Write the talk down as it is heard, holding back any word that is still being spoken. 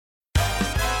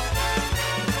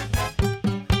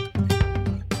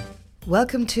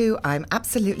Welcome to I'm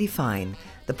Absolutely Fine,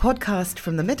 the podcast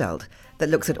from the mid-adult that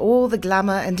looks at all the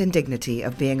glamour and indignity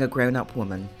of being a grown-up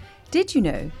woman. Did you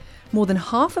know more than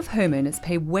half of homeowners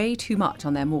pay way too much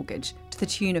on their mortgage, to the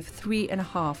tune of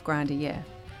 $3,500 a year?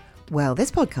 Well,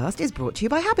 this podcast is brought to you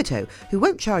by Habito, who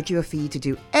won't charge you a fee to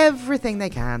do everything they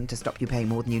can to stop you paying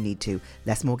more than you need to.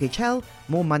 Less mortgage hell,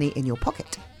 more money in your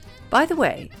pocket. By the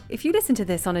way, if you listen to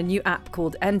this on a new app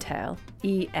called Entail,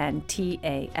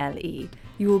 E-N-T-A-L-E,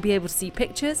 you will be able to see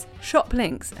pictures, shop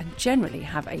links, and generally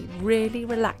have a really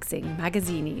relaxing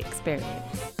magazine-y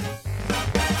experience.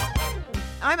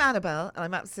 I'm Annabelle, and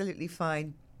I'm absolutely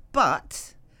fine,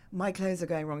 but my clothes are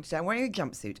going wrong today. I'm wearing a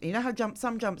jumpsuit. You know how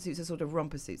some jumpsuits are sort of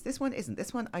romper suits? This one isn't.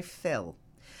 This one I fill.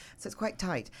 So it's quite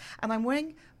tight. And I'm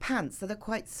wearing pants that are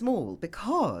quite small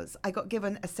because I got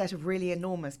given a set of really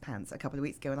enormous pants a couple of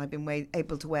weeks ago, and I've been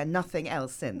able to wear nothing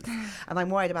else since. And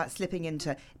I'm worried about slipping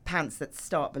into pants that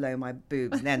start below my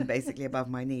boobs and then basically above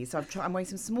my knees. So I'm wearing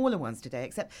some smaller ones today,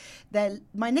 except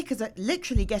my knickers are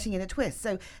literally getting in a twist.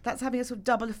 So that's having a sort of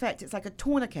double effect. It's like a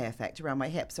tourniquet effect around my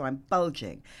hips. So I'm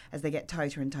bulging as they get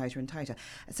tighter and tighter and tighter.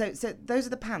 So those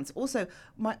are the pants. Also,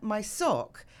 my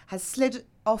sock has slid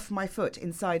off my foot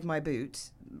inside my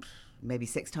boot maybe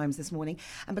 6 times this morning,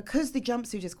 and because the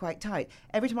jumpsuit is quite tight,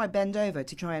 every time I bend over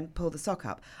to try and pull the sock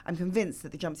up, I'm convinced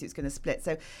that the jumpsuit's going to split.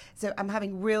 So I'm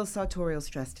having real sartorial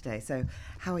stress today. So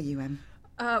how are you, Em?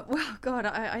 Well, God,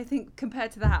 I think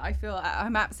compared to that, I feel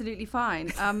I'm absolutely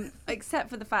fine, except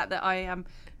for the fact that I am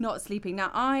not sleeping. Now,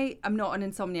 I am not an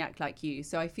insomniac like you,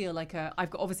 so I feel like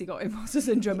I've obviously got imposter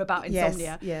syndrome about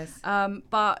insomnia. Yes.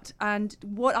 And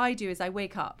what I do is I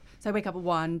wake up. So I wake up at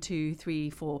 1, 2, 3,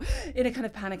 4 in a kind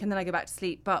of panic, and then I go back to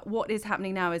sleep. But what is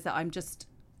happening now is that I'm just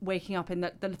waking up in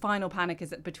the final panic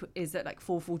is at like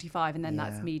 4:45, and then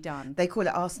that's me done. They call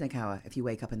it arsenic hour if you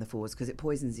wake up in the 4s because it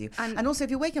poisons you. And also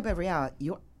if you wake up every hour,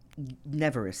 you're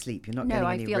never asleep. You're not getting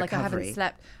any recovery. No, I feel like I haven't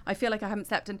slept. I feel like I haven't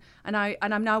slept, and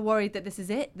I'm now worried that this is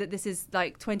it. That this is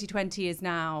like 2020 is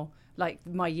now like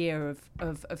my year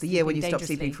of the year when you stop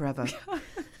sleeping forever.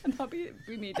 And that'll be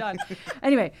me done.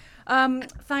 Anyway,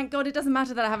 thank God it doesn't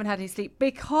matter that I haven't had any sleep,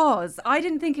 because I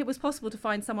didn't think it was possible to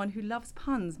find someone who loves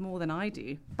puns more than I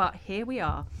do. But here we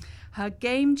are. Her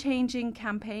game-changing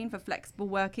campaign for flexible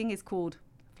working is called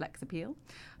Flex Appeal.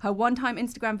 Her one-time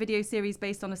Instagram video series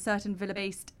based on a certain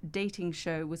villa-based dating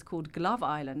show was called Glove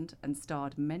Island and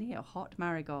starred many a hot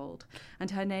marigold.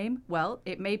 And her name, well,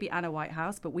 it may be Anna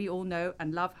Whitehouse, but we all know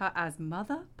and love her as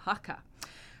Mother Pukka.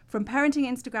 From parenting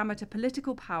Instagrammer to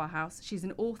political powerhouse, she's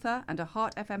an author and a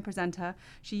Heart FM presenter.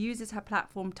 She uses her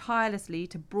platform tirelessly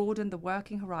to broaden the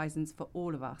working horizons for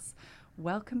all of us.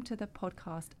 Welcome to the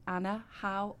podcast, Anna.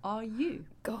 How are you?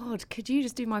 God, could you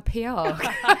just do my PR?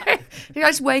 I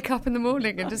just wake up in the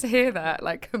morning and just hear that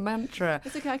like a mantra.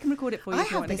 It's okay, I can record it for you. I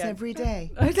if you have want this again. every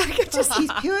day.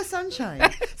 She's pure sunshine.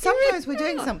 Sometimes we're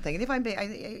doing something, and if I'm being,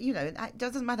 it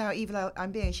doesn't matter how evil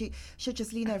I'm being, she'll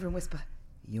just lean over and whisper,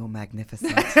 "You're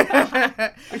magnificent,"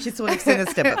 which is sort of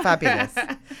sinister but fabulous.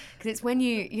 Because it's when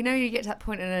you get to that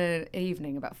point in an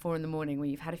evening about 4 a.m. where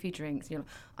you've had a few drinks and you're like,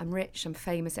 I'm rich, I'm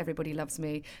famous, everybody loves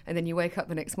me, and then you wake up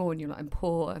the next morning, you're like, I'm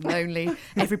poor, I'm lonely,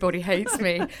 everybody hates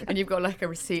me, and you've got like a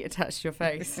receipt attached to your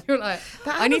face. You're like,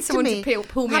 I need someone to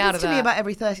pull me out of that. Happens to me about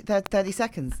every 30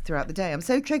 seconds throughout the day. I'm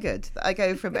so triggered that I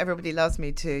go from everybody loves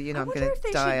me to I'm going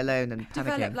to die alone and panicking.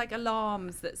 Develop like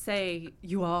alarms that say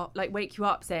wake you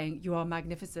up saying you are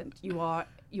magnificent, you're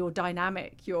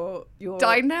dynamic, you're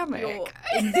dynamic, you're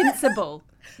invincible.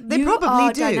 They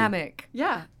probably do. Dynamic.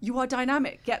 Yeah, you are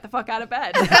dynamic. Get the fuck out of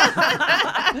bed.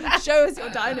 Show us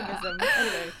your dynamism.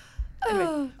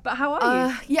 Anyway, but how are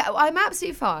you? Yeah, I'm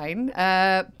absolutely fine.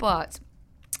 But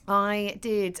I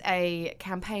did a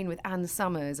campaign with Anne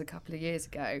Summers a couple of years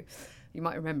ago. You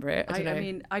might remember it. I don't know. I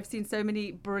mean, I've seen so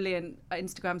many brilliant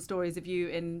Instagram stories of you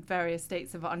in various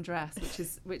states of undress,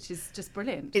 which is just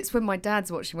brilliant. It's when my dad's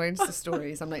watching my Insta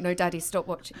stories. I'm like, no, Daddy, stop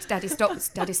watching. Daddy, stop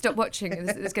watching.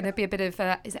 There's going to be a bit of,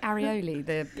 is it areoli,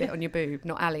 the bit on your boob?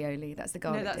 Not alioli, that's the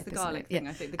garlic dip. No, that's the garlic thing,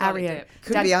 I think. The garlic dip.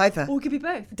 Could be either. Or it could be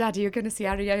both. Daddy, you're going to see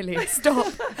areoli.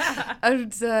 Stop.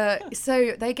 And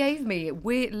so they gave me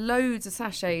loads of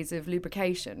sachets of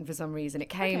lubrication for some reason. It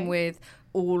came with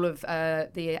all of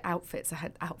the outfits. I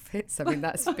had outfits. I mean,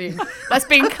 that's being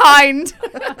kind.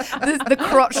 the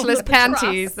crotchless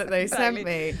panties that they sent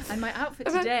me. And my outfit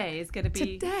today is going to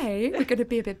be... Today, we're going to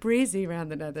be a bit breezy around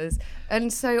the nethers.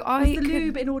 And so the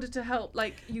lube in order to help,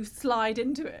 like, you slide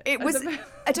into it. It was...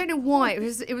 I don't know why.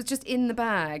 It was just in the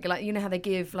bag. Like, you know how they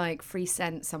give, like, free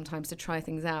scents sometimes to try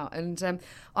things out. And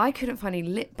I couldn't find any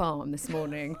lip balm this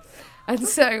morning. And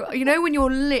so, you know, when your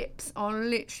lips are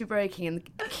literally breaking and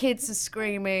the kids are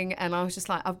screaming, and I was just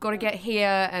like, I've got to get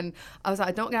here. And I was like,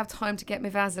 I don't have time to get my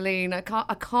Vaseline. I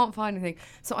can't find anything.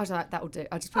 So I was like, that will do.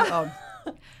 I just put it on.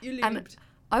 You lubed. And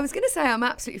I was going to say I'm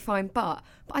absolutely fine, but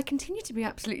I continue to be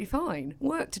absolutely fine.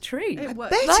 Worked a treat. It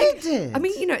worked. Bet it did. I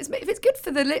mean, you know, if it's good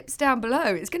for the lips down below,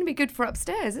 it's going to be good for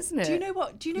upstairs, isn't it? Do you know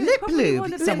what? Do you know Lip probably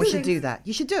one lube. of Someone the should things- do that.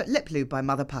 You should do it. Lip lube by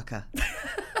Mother Pukka.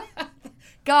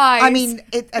 Guys. I mean,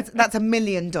 that's $1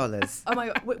 million. Oh my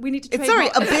God, we need to. It's sorry,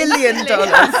 trademark $1 billion.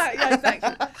 yeah,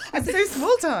 exactly. It's so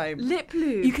small time. Lip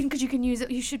lube. you can use it.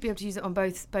 You should be able to use it on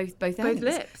both ends.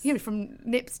 lips. You know, from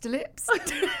nips to lips.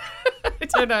 I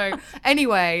don't know.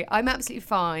 Anyway, I'm absolutely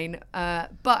fine.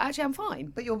 But actually, I'm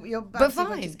fine. But you're But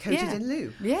absolutely fine. just coated Yeah. in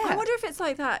lube. Yeah. I wonder if it's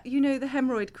like that. You know, the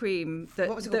hemorrhoid cream that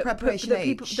What was it called? that Preparation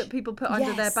that people put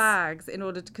under their Yes. bags in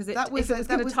order to because it That was if it was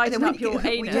going to tighten up your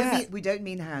anus. We don't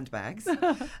mean handbags.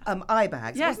 Eye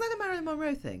bags. Yes. Wasn't that a Marilyn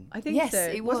Monroe thing? I think Yes, so.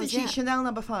 it was. Wasn't she yeah. Chanel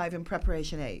No. 5 in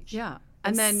Preparation H? Yeah,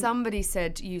 And then somebody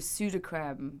said use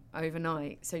Sudocreme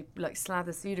overnight. So like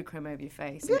slather Sudocreme over your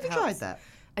face. Have you and ever it tried helps. that?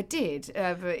 I did,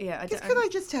 but yeah. Can I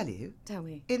just tell you, Tell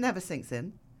me. it never sinks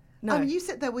in. No. I mean, you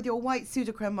sit there with your white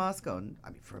Sudocreme mask on,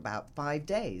 for about 5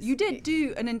 days. you did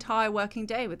do an entire working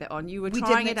day with it on. You were We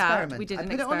trying did it an out. experiment. We did I an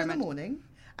put it on in experiment. the morning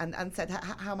and said,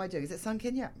 how am I doing? Is it sunk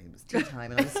in yet? I mean, it was tea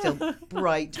time and I was still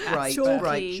bright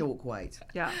Chalky. chalk white.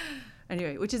 Yeah.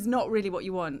 Anyway, which is not really what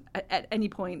you want at any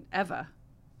point ever.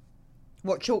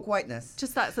 What, chalk whiteness?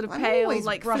 Just that sort of I'm pale, always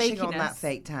like brushing flakiness. on that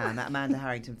fake tan, that Amanda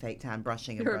Harrington fake tan,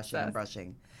 brushing and You're brushing and obsessed.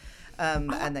 brushing.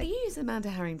 And And then you use Amanda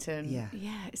Harrington. Yeah.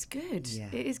 Yeah, it's good. Yeah.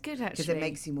 It is good actually. because it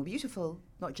makes you more beautiful,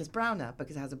 not just browner,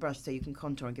 because it has a brush so you can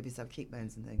contour and give yourself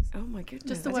cheekbones and things. Oh my goodness.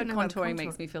 Just the I word didn't know about contouring contour.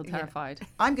 makes me feel Yeah. terrified.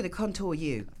 I'm going to contour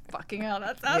you. Fucking hell,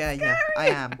 that sounds Yeah, scary. I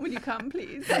am. Will you come,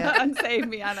 please, Yeah. and save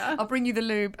me, Anna? I'll bring you the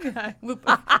lube.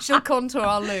 She'll contour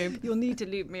our lube. You'll need to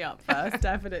lube me up first,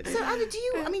 definitely. So Anna,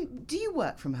 do you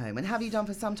work from home, and have you done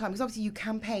for some time? Because obviously you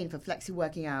campaign for flexi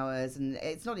working hours, and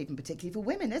it's not even particularly for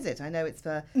women, is it? I know it's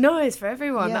for. No, it's for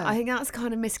everyone. Yeah. I think that's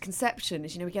kind of misconception.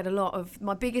 Is, you know, we get a lot of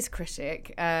my biggest critic.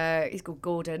 He's called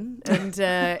Gordon, and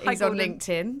he's on Gordon.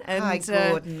 LinkedIn. And Hi,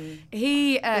 Gordon.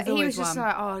 he There's was always just one.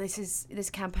 like, oh, this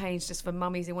campaign's just for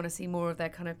mummies who want to see more of their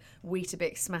kind of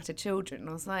Weetabix smattered children. And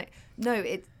I was like, no,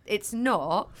 it's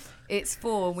not. It's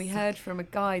for. And we heard from a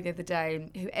guy the other day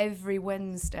who every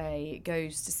Wednesday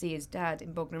goes to see his dad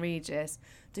in Bognor Regis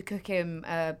to cook him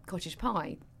cottage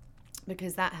pie,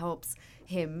 because that helps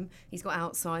him. He's got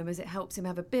Alzheimer's. It helps him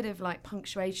have a bit of like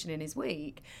punctuation in his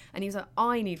week. And he was like,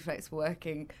 I need flexible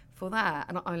working for that.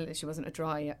 And I literally wasn't a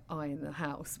dry eye in the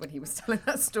house when he was telling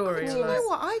that story. Do I'm you like, know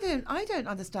what? I don't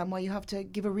understand why you have to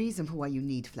give a reason for why you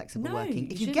need flexible No, working. you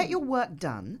If you get shouldn't. your work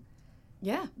done,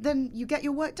 yeah. then you get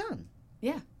your work done.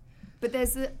 Yeah. But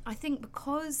I think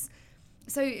because,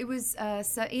 so it was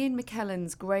Sir Ian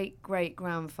McKellen's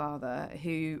great-great-grandfather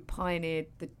who pioneered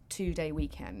the 2-day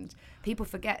weekend. People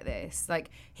forget this. Like,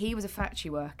 he was a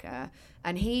factory worker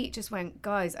and he just went,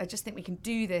 guys, I just think we can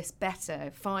do this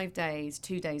better. 5 days,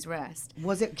 2 days rest.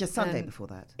 Was it just Sunday Um, before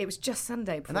that? It was just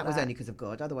Sunday before And that was only because of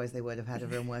God. Otherwise, they would have had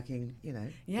everyone working, Yeah.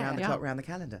 round the Yeah. clock, round the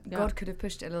calendar. Yeah. God could have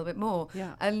pushed it a little bit more.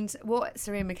 Yeah. And what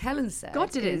Sir Ian McKellen said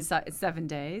God did it in is, 7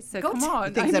 days, so God come on.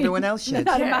 He thinks everyone else should.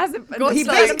 Had a Yeah. massive, God He It's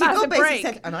like basically, a massive God basically break.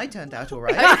 said, and I turned out all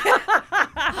right.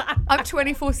 I'm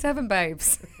 24/7,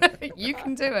 babes. You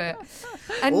can do it.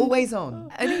 And Always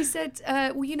on. And he said,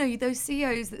 well, you know, those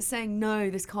CEOs that are saying, no,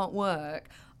 this can't work,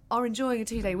 are enjoying a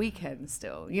 2-day weekend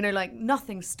still. You know, like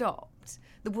nothing stopped.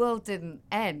 The world didn't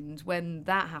end when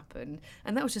that happened.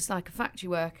 And that was just like a factory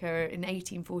worker in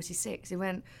 1846 who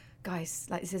went, guys,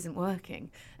 like this isn't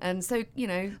working. And so, you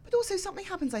know, But also something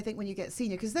happens, I think, when you get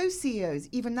senior, because those CEOs,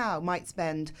 even now, might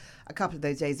spend a couple of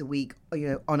those days a week,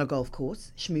 on a golf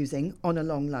course, schmoozing, on a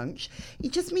long lunch.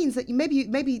 It just means that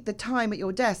maybe the time at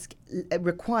your desk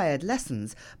required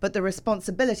lessens, but the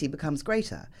responsibility becomes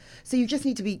greater. So you just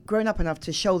need to be grown up enough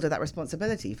to shoulder that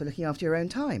responsibility for looking after your own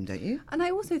time, don't you? And I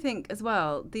also think as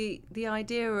well the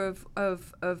idea of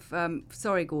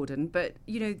sorry, Gordon, but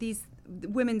these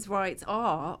women's rights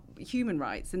are human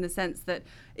rights in the sense that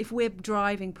if we're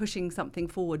pushing something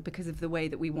forward because of the way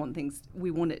that we want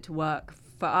it to work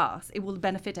for us, it will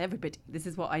benefit everybody. This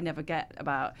is what I never get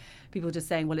about people just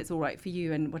saying, well, it's all right for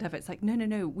you and whatever. It's like,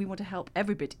 no, we want to help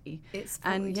everybody. it's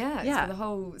for, it's for the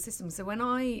whole system. So when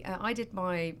I did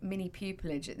my mini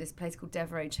pupillage at this place called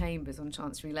Devereux Chambers on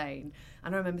Chancery Lane,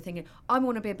 and I remember thinking, I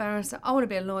want to be a barrister, I want to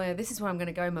be a lawyer, this is where I'm going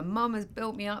to go. My mum has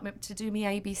built me up to do my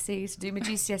ABCs, to do my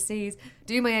GCSEs,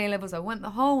 do my A-levels. I went the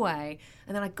whole way,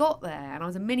 and then I got there and I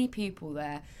was a mini pupil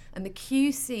there, and the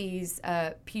QC's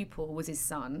pupil was his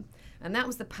son, And that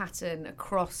was the pattern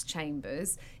across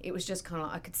chambers. It was just kind of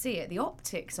like, I could see it. The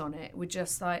optics on it were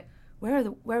just like, where are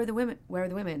the women? Where are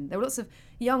the women? There were lots of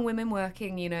young women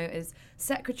working, you know, as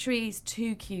secretaries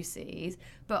to QCs,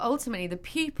 but ultimately the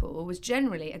pupil was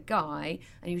generally a guy,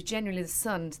 and he was generally the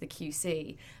son to the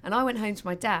QC. And I went home to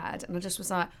my dad, and I just was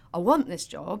like, I want this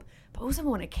job, but also I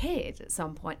want a kid at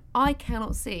some point. I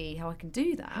cannot see how I can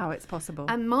do that. How it's possible.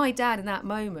 And my dad in that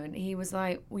moment, he was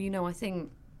like, well, you know, I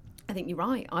think you're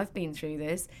right. I've been through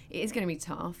this. It is going to be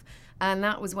tough. And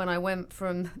that was when I went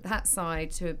from that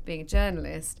side to being a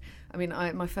journalist. I mean,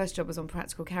 my first job was on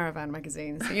Practical Caravan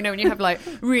magazine. So, you know, when you have like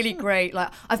really great,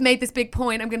 like, I've made this big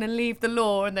point, I'm going to leave the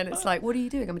law. And then it's like, what are you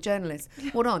doing? I'm a journalist.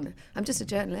 What on? I'm just a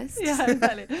journalist. Yeah,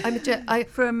 exactly. I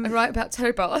write about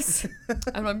tow bars.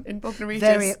 And I'm in Bognor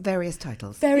Regis. Various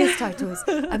titles. Various titles.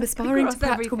 I'm aspiring to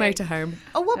Practical Motorhome.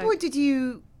 At what point did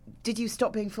you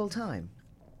stop being full-time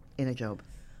in a job?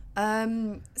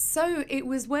 So it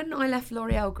was when I left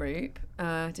L'Oreal Group.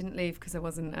 Didn't leave because I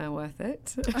wasn't worth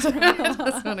it. I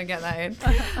just want to get that in.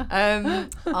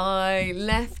 I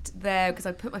left there because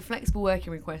I put my flexible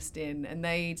working request in, and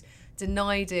they'd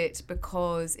denied it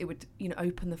because it would, you know,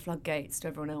 open the floodgates to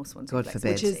everyone else wanting God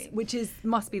flexibility. forbid. Which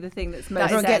must be the thing that's most.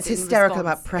 Everyone gets in hysterical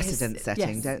response. about precedent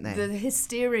setting, yes. don't they? The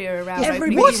hysteria around Yeah,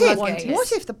 opening what the if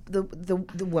floodgates.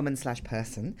 the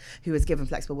woman/person who is given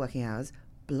flexible working hours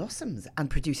blossoms and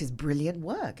produces brilliant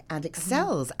work and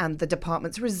excels, and the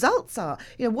department's results are,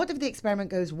 you know, what if the experiment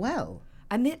goes well?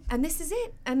 And this is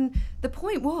it. And the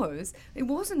point was, it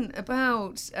wasn't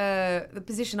about the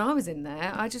position I was in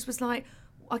there. I just was like,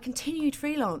 I continued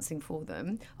freelancing for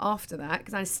them after that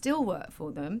because I still work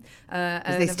for them.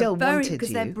 Because they still wanted you.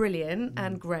 Because they're brilliant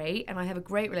and great, and I have a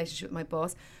great relationship with my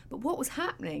boss. But what was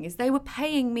happening is they were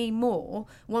paying me more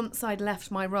once I'd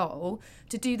left my role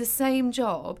to do the same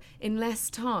job in less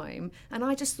time. And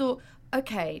I just thought,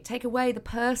 okay, take away the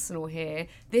personal here.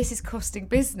 This is costing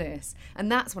business. And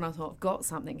that's when I thought, I've got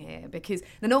something here, because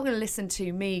they're not going to listen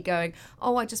to me going,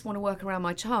 oh, I just want to work around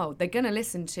my child. They're going to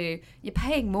listen to, you're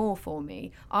paying more for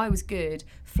me. I was good,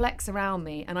 flex around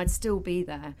me, and I'd still be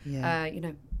there, you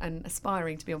know, and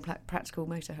aspiring to be on Practical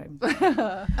Motorhome.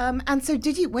 And so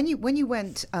did you, when you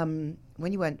went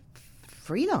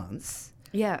freelance,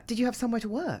 did you have somewhere to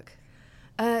work?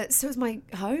 So it was my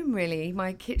home, really,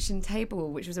 my kitchen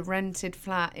table, which was a rented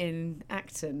flat in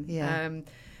Acton,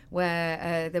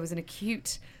 where there was an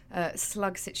acute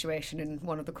slug situation in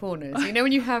one of the corners. You know,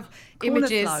 when you have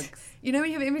images,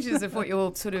 of what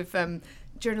your sort of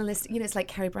journalistic, you know, it's like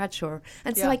Carrie Bradshaw.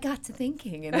 And so I got to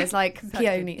thinking, and there's like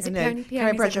Peony. Is it Peony?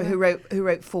 Carrie Bradshaw, who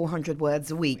wrote 400 words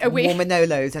a week, and wore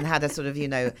Manolos, and had a sort of, you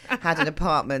know, had an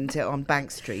apartment on Bank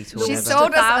Street. Or she whatever.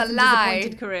 sold us a lie.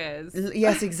 Disappointed careers.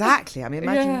 Yes, exactly. I mean,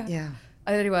 imagine,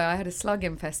 Anyway, I had a slug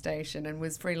infestation and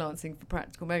was freelancing for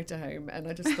Practical Motorhome, and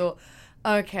I just thought,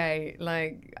 okay,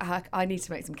 like, I need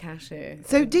to make some cash here.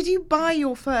 So did you buy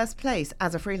your first place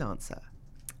as a freelancer?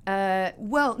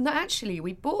 Well, no, actually,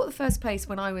 we bought the first place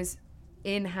when I was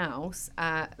in-house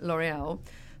at L'Oreal.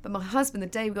 But my husband, the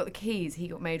day we got the keys, he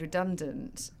got made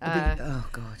redundant. Oh,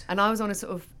 God. And I was on a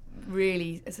sort of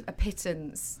really a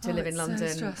pittance to live in London,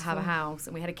 so have a house,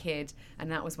 and we had a kid. And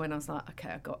that was when I was like, okay,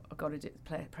 I've got to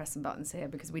press some buttons here,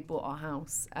 because we'd bought our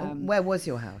house. Where was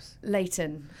your house?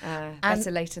 Leighton.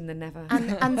 Better Leighton than never.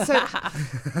 And so,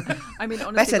 I mean,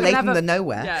 honestly, better Leighton than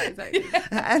nowhere. Yeah, exactly.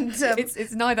 And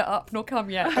it's neither up nor come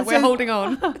yet, but we're holding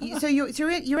on. So you're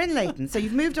in Leighton. So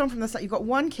you've moved on from the site. You've got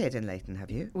one kid in Leighton,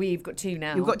 have you? We've got two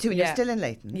now. You've got two, and you're still in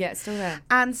Leighton. Yeah, still there.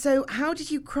 And so, how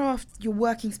did you craft your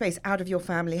working space out of your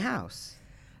family house?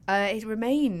 It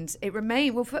remained.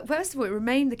 Well, first of all, it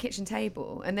remained the kitchen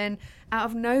table, and then out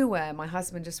of nowhere, my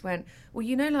husband just went, well,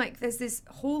 you know, like, there's this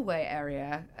hallway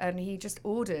area, and he just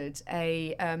ordered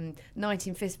a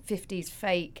 1950s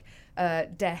fake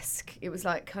desk. It was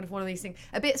like kind of one of these things,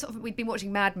 a bit sort of, we'd been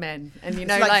watching Mad Men, and you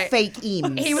know, it's like fake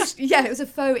Eames. It was a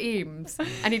faux Eames,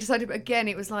 and he decided, again,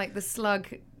 it was like the slug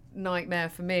nightmare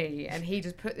for me, and he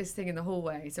just put this thing in the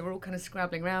hallway, so we're all kind of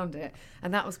scrabbling around it,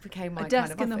 and that became my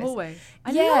desk kind of in the office. hallway.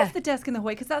 I love the desk in the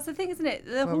hallway, because that's the thing, isn't it?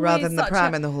 Rather than the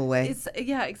pram in the hallway.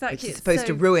 Yeah, exactly. Which is supposed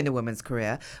to ruin a woman's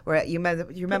career. Where you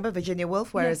remember Virginia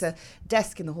Woolf, whereas a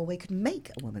desk in the hallway could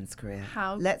make a woman's career.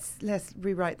 How? Let's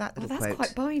rewrite that little that's quote.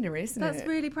 Quite binary, isn't it? That's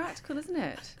really practical, isn't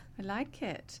it? I like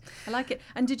it.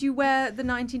 And did you wear the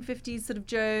 1950s sort of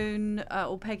Joan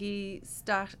or Peggy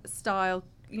style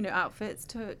outfits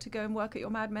to go and work at your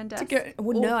Mad Men desk?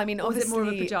 No, I mean, or was it more of a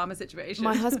obviously pyjama situation?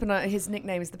 My husband, his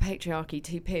nickname is the Patriarchy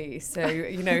 2P. So,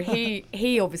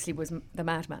 he obviously was the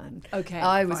madman. Okay.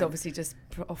 I was obviously just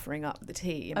offering up the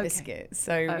tea and biscuits.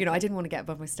 So, Okay. I didn't want to get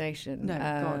above my station. No,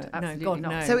 God, absolutely God,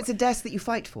 not. no. So it's a desk that you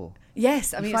fight for?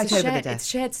 Yes, I mean, fight it's over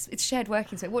the it's shared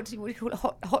working. So what do you call it?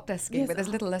 Hot desking, Yes. but there's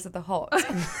a little less of the hot.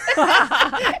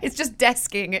 It's just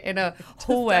desking in a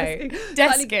hallway.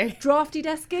 Desking. Drafty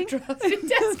desking?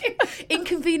 Desking.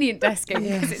 Inconvenient desking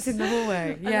because it's in the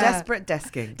hallway. Yeah. Desperate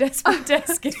desking. Desperate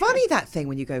desking. It's funny, that thing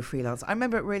when you go freelance. I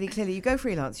remember it really clearly. You go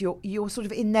freelance, you're sort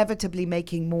of inevitably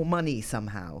making more money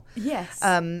somehow. Yes.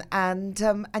 And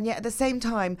yet at the same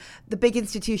time, the big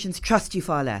institutions trust you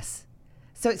far less.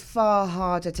 So it's far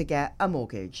harder to get a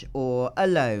mortgage or a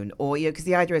loan, or because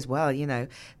the idea is,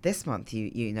 this month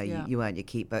you earn your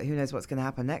keep, but who knows what's going to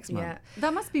happen next month?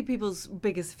 That must be people's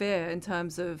biggest fear in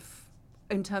terms of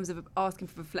asking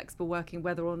for flexible working,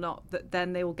 whether or not that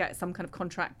then they will get some kind of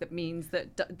contract that means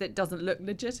that doesn't look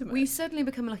legitimate. We certainly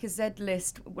become like a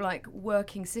Z-list, like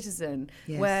working citizen,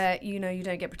 where you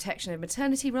don't get protection of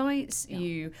maternity rights. Yeah.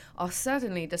 You are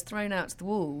suddenly just thrown out to the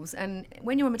wolves, and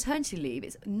when you're on maternity leave,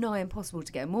 it's nigh impossible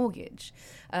to get a mortgage.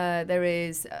 There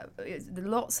is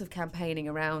lots of campaigning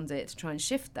around it to try and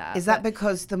shift that. Is that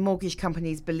because the mortgage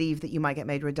companies believe that you might get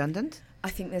made redundant? I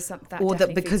think there's some that, or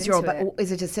that because you're or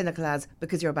is it as cynical as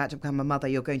because you're about to become a mother,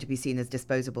 you're going to be seen as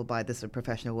disposable by the sort of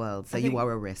professional world, so you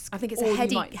are a risk. I think it's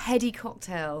a heady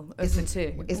cocktail of the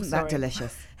two. Isn't that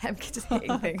delicious? I'm just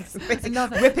hitting things. Ripping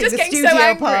just the studio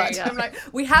so apart. I'm like,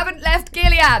 we haven't left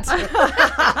Gilead.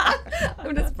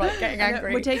 I'm just getting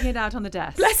angry. We're taking it out on the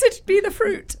desk. Blessed be the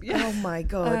fruit. Oh my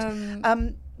God.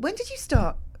 When did you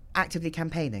start actively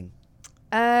campaigning?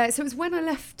 So it was when I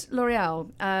left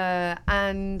L'Oreal,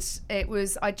 and it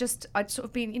was I'd sort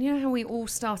of been, how we all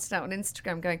started out on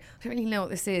Instagram going, I don't really know what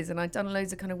this is, and I'd done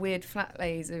loads of kind of weird flat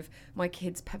lays of my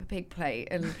kids' Peppa Pig plate,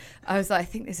 and I was like, I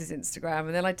think this is Instagram,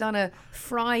 and then I'd done a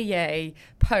Friday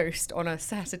post on a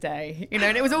Saturday,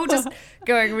 and it was all just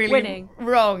going really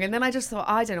wrong, and then I just thought,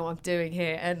 I don't know what I'm doing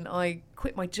here, and I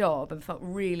quit my job and felt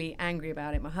really angry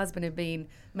about it. My husband had been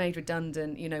made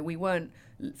redundant, we weren't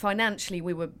financially,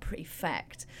 we were pretty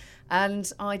fecked,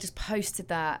 and I just posted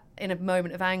that in a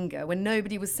moment of anger when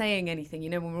nobody was saying anything,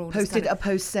 when we were all posted a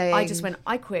post saying, I just went,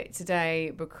 I quit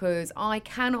today because I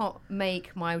cannot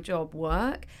make my job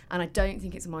work and I don't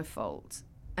think it's my fault.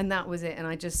 And that was it. And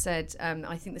I just said,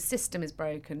 I think the system is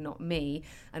broken, not me.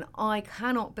 And I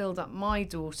cannot build up my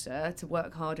daughter to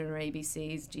work harder in her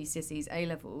ABCs, GCSEs,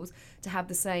 A-levels, to have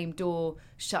the same door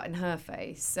shut in her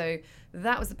face. So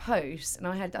that was the post. And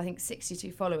I had, I think,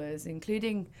 62 followers,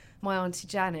 including my Auntie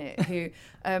Janet, who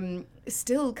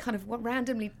still kind of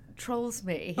randomly trolls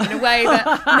me in a way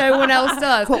that no one else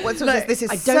does. This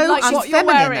is I so don't like what you're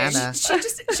wearing, Anna.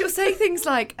 She'll say things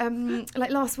like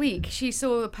last week she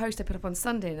saw a post I put up on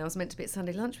Sunday, and I was meant to be at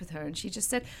Sunday lunch with her, and she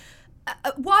just said,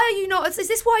 why are you not, is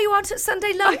this why you aren't at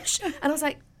Sunday lunch? And I was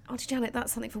like, Auntie Janet,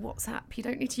 that's something for WhatsApp. You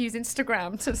don't need to use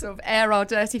Instagram to sort of air our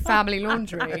dirty family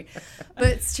laundry.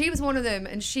 But she was one of them,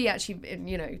 and she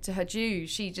actually, to her due,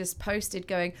 she just posted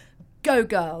going, go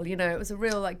girl, it was a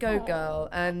real go girl,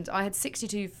 and I had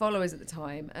 62 followers at the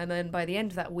time, and then by the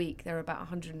end of that week there were about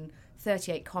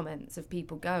 138 comments of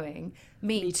people going,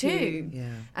 me too.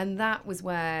 Yeah. And that was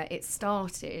where it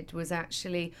started, was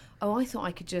actually, I thought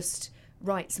I could just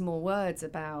write some more words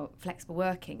about flexible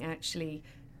working. Actually,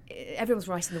 everyone's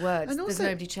writing the words, and also, there's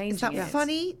nobody changing it's that it.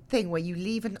 funny thing where you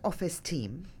leave an office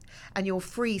team and you're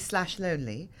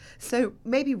free/lonely. So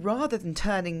maybe rather than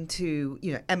turning to,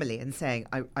 Emily and saying,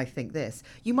 I think this,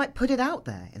 you might put it out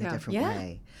there in a different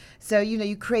way. So,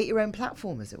 you create your own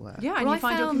platform, as it were. Yeah, and you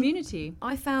find your community.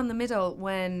 I found the middle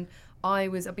when I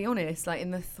was, I'll be honest,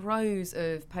 in the throes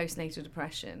of postnatal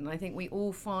depression. I think we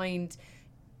all find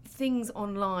things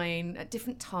online at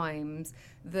different times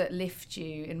that lift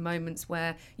you in moments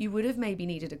where you would have maybe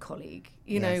needed a colleague.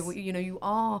 You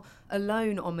are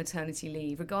alone on maternity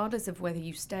leave, regardless of whether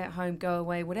you stay at home, go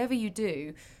away, whatever you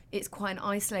do. It's quite an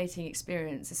isolating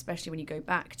experience, especially when you go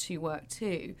back to work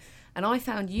too. And I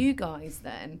found you guys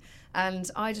then,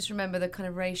 and I just remember the kind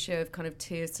of ratio of kind of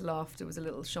tears to laughter was a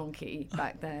little shonky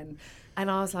back then. And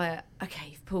I was like, okay,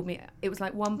 you've pulled me. It was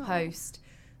like one post,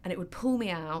 and it would pull me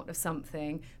out of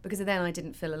something because then I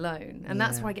didn't feel alone. And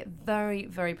that's where I get very,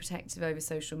 very protective over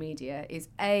social media is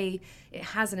A, it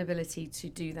has an ability to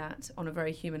do that on a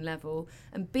very human level,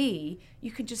 and B,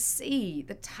 you can just see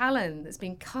the talent that's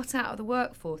being cut out of the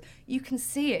workforce. You can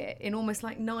see it in almost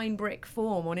like 9-brick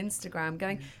form on Instagram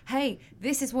going, hey,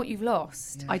 this is what you've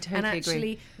lost. I totally and actually,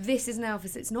 agree. this is now,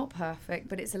 it's not perfect,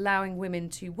 but it's allowing women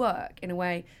to work in a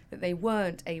way that they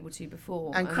weren't able to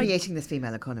before. And creating this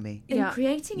female economy.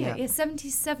 Creating it. Yeah,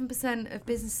 77% of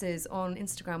businesses on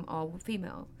Instagram are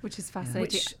female. Which is fascinating.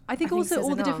 Which I think I think also says all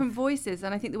the enough. different voices,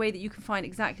 and I think the way that you can find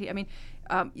exactly, I mean,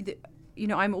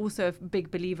 I'm also a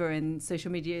big believer in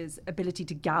social media's ability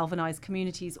to galvanize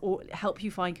communities or help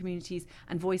you find communities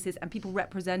and voices and people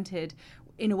represented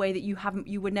in a way that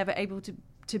you were never able to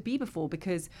be before,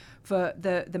 because for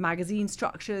the magazine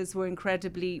structures were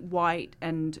incredibly white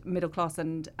and middle class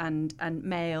and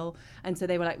male, and so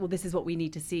they were like, well, this is what we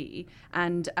need to see,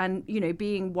 and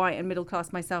being white and middle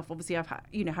class myself, obviously I've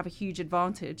have a huge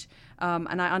advantage,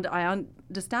 and I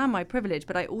understand my privilege,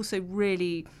 but I also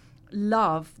really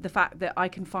love the fact that I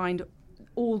can find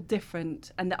all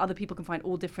different, and that other people can find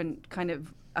all different kind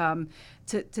of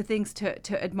to things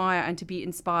to admire and to be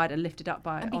inspired and lifted up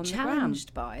by and be on challenged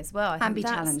the gram. by as well. I And think be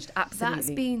that's- challenged, absolutely.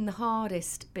 That's been the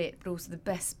hardest bit, but also the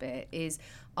best bit is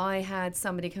I had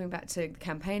somebody coming back to the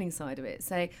campaigning side of it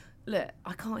say, look,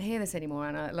 I can't hear this anymore,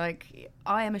 Anna. Like,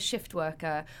 I am a shift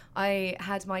worker. I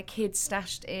had my kids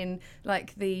stashed in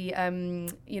like the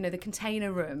the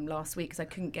container room last week because I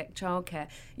couldn't get childcare.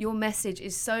 Your message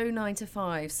is so 9 to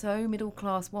 5, so middle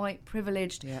class, white,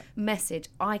 privileged message.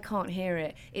 I can't hear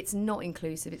it. It's not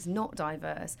inclusive. It's not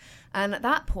diverse. And at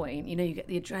that point, you get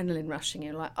the adrenaline rushing.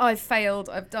 You're like, I've failed.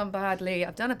 I've done badly.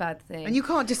 I've done a bad thing. And you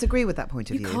can't disagree with that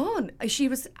point of view. You can't. She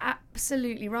was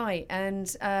absolutely right. And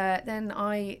then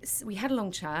we had a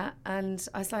long chat, and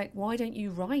I was like, why don't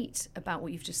you write about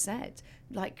what you've just said?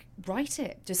 Like, write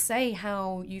it. Just say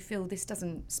how you feel this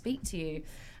doesn't speak to you.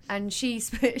 And she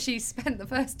spent the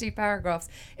first 2 paragraphs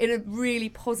in a really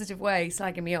positive way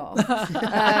slagging me off.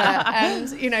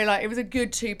 And, it was a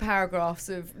good 2 paragraphs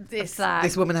of this.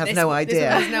 This woman has no idea. This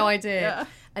woman has no idea. Yeah.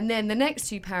 And then the next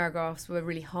 2 paragraphs were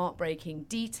really heartbreaking,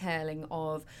 detailing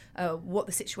of what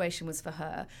the situation was for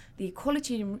her. The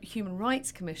Equality and Human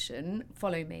Rights Commission,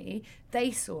 Follow Me, they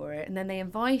saw it, and then they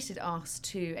invited us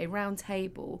to a round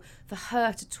table for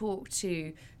her to talk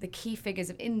to the key figures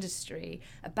of industry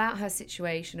about her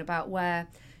situation, about where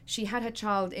she had her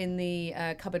child in the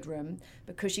cupboard room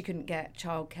because she couldn't get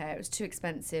childcare. It was too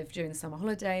expensive during the summer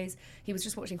holidays. He was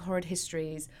just watching horrid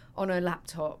histories on a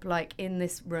laptop, like in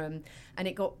this room. And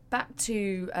it got back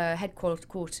to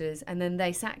headquarters, and then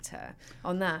they sacked her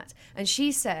on that. And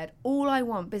she said, all I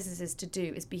want businesses to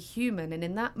do is be human. And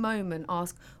in that moment,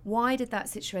 ask, why did that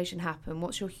situation happen?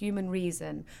 What's your human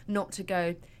reason? Not to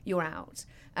go, you're out.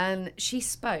 And she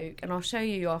spoke, and I'll show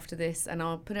you after this, and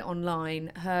I'll put it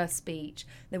online, her speech.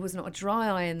 There was not a dry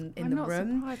eye in the room.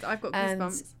 I'm not surprised. I've got and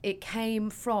goosebumps. it came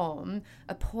from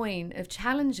a point of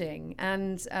challenging.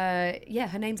 And her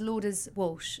name's Lourdes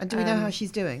Walsh. And do we know how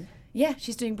she's doing? Yeah,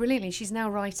 she's doing brilliantly. She's now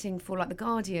writing for like The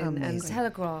Guardian and Amazing.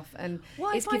 Telegraph, and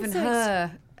Well, I it's find given so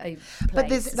her a place. But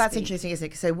to that's speak. interesting,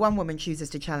 isn't it? So one woman chooses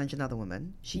to challenge another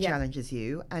woman. She challenges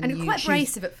you, and And you it was quite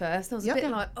choose, abrasive at first. I was a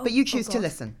bit like, oh, but you choose to God.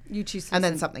 listen, You choose to and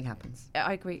then listen. something happens.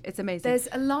 I agree. It's amazing. There's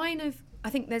a line of, I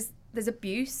think there's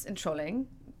abuse and trolling.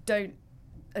 Don't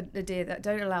adhere that.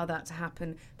 Don't allow that to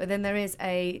happen. But then there is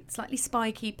a slightly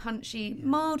spiky, punchy,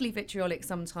 mildly vitriolic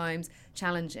sometimes,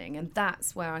 challenging, and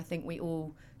that's where I think we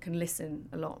all can listen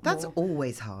a lot That's more.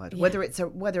 always hard. Yeah. Whether it's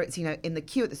in the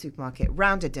queue at the supermarket,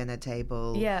 round a dinner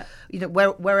table, Yeah.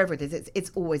 wherever it is,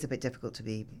 it's always a bit difficult to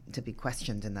be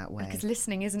questioned in that way. Because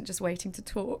listening isn't just waiting to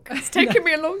talk. It's taken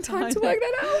me a long time to work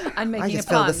that out. and making I just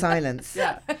a feel pun. the silence.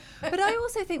 Yeah. But I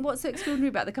also think what's so extraordinary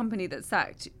about the company that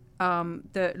sacked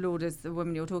the Lourdes, the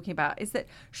woman you're talking about, is that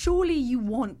surely you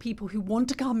want people who want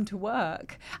to come to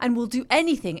work and will do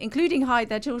anything, including hide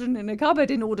their children in a cupboard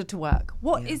in order to work.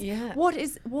 What is Yeah.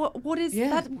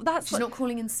 that? That's She's not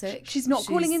calling in sick. She's not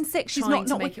calling in sick. She's trying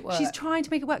not to make it work. She's trying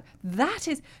to make it work. That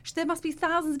is. There must be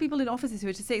thousands of people in offices who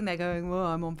are just sitting there going, "Well,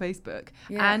 I'm on Facebook,"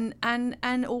 and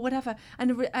or whatever, and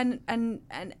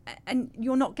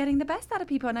you're not getting the best out of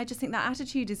people. And I just think that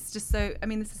attitude is just so. I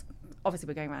mean, this is. Obviously,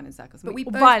 we're going around in circles. But we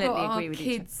both violently got agree our with each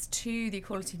other. kids to the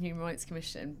Equality and Human Rights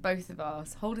Commission, both of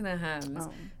us, holding their hands,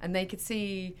 and they could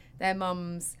see their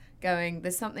mums going,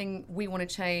 there's something we want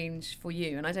to change for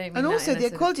you. And I don't mean And that also, in a the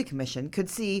sort of- Equality Commission could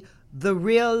see the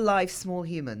real life small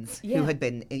humans who Yeah. had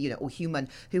been, or human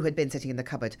who had been sitting in the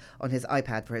cupboard on his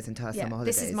iPad for his entire summer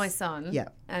holidays. this is my son, Yeah.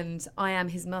 and I am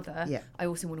his mother. Yeah. I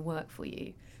also want to work for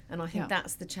you. And I think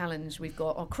that's the challenge we've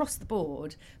got across the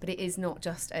board, but it is not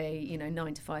just a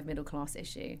 9 to 5 middle class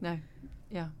issue. No,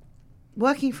 yeah.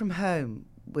 Working from home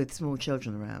with small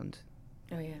children around.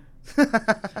 Oh yeah.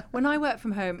 When I work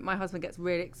from home, my husband gets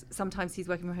really. Sometimes he's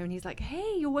working from home and he's like,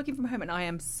 "Hey, you're working from home," and I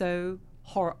am so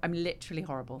I'm literally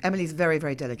horrible. Emily's very,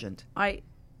 very diligent.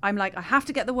 I'm like, I have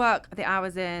to get the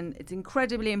hours in. It's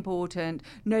incredibly important.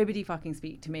 Nobody fucking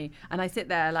speak to me. And I sit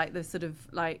there like the sort of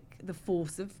like the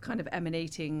force of kind of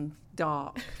emanating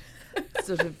dark,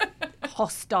 sort of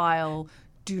hostile.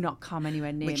 Do not come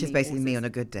anywhere near me. Which is basically me on a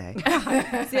good day.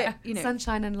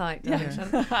 Sunshine and light.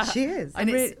 Yeah. She is.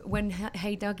 And it's when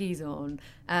Hey Dougie's on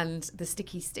and the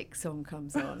Sticky Stick song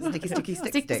comes on. Sticky,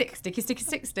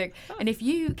 sticky, stick. And if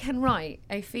you can write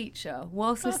a feature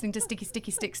whilst listening to Sticky,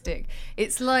 Sticky, Stick,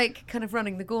 it's like kind of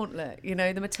running the gauntlet,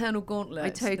 the maternal gauntlet. I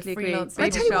totally agree. I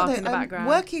tell you what, in the background.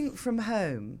 Working from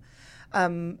home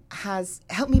has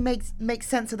helped me make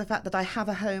sense of the fact that I have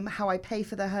a home, how I pay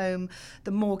for the home,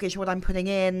 the mortgage, what I'm putting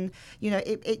in.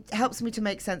 It helps me to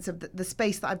make sense of the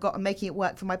space that I've got and making it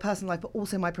work for my personal life, but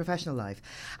also my professional life.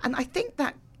 And I think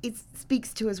that it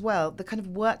speaks to as well the kind of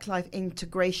work-life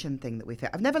integration thing that we've hit.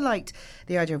 I've never liked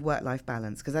the idea of work-life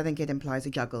balance because I think it implies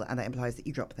a juggle and that implies that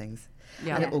you drop things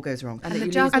and it all goes wrong. And the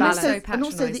juggle is so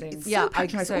patronising. It's so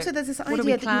patronising. Also, there's this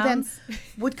idea that you then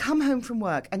would come home from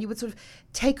work and you would sort of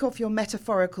take off your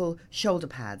metaphorical shoulder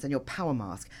pads and your power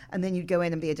mask and then you'd go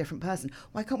in and be a different person.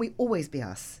 Why can't we always be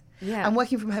us? Yeah. And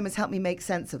working from home has helped me make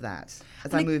sense of that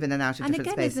as I move in and out of different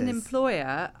spaces. And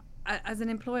again, as an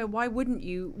employer, why wouldn't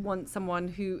you want someone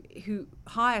who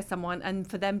hire someone and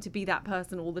for them to be that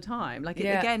person all the time?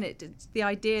 It's the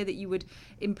idea that you would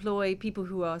employ people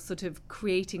who are sort of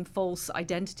creating false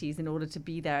identities in order to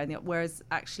be there, whereas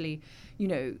actually,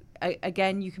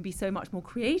 again, you can be so much more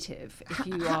creative if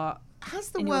you are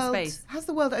in your space. Has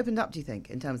the world opened up, do you think,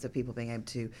 in terms of people being able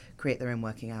to create their own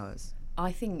working hours?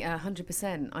 I think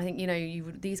 100%. I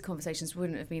think, these conversations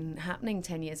wouldn't have been happening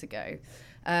 10 years ago.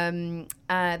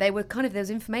 They were there was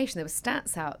information, there were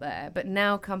stats out there, but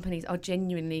now companies are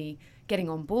genuinely getting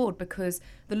on board because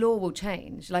the law will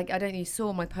change. Like, I don't know, you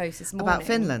saw my post this morning. About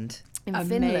Finland.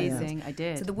 Amazing, I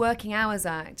did. So the Working Hours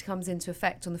Act comes into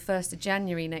effect on the 1st of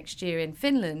January next year in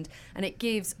Finland, and it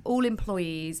gives all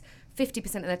employees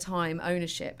 50% of their time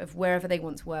ownership of wherever they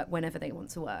want to work, whenever they want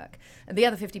to work. And the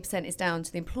other 50% is down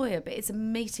to the employer, but it's a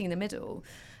meeting in the middle.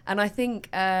 And I think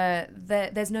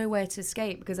there's nowhere to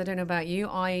escape because I don't know about you,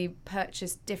 I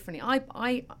purchase differently.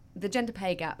 The gender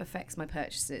pay gap affects my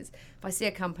purchases. If I see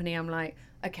a company, I'm like,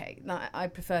 okay, I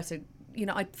prefer to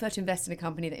invest in a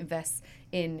company that invests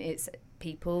in its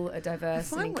people, a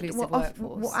diverse and inclusive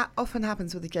workforce. What often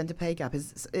happens with the gender pay gap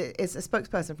is a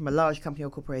spokesperson from a large company or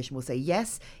corporation will say,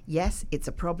 yes, it's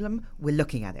a problem, we're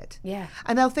looking at it. Yeah.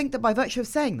 And they'll think that by virtue of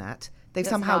saying that, they've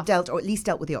somehow dealt, or at least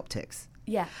dealt with the optics.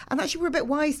 Yeah. And actually, we're a bit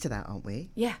wise to that, aren't we?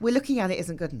 Yeah. We're looking at it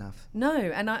isn't good enough. No,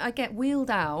 and I get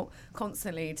wheeled out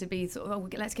constantly to be sort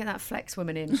of, let's get that flex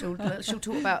woman in. She'll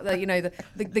talk about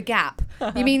the gap.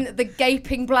 You mean the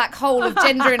gaping black hole of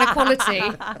gender inequality?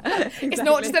 Exactly. It's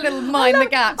not just a little mind the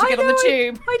gap to get on the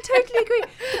tube. I totally agree.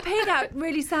 The pay gap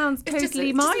really sounds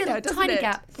totally minor, just a doesn't tiny it?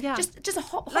 gap. Yeah. Just a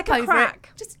hop like a over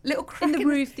crack. It. Just a little crack in the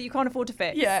roof that you can't afford to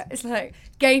fix. Yeah, it's like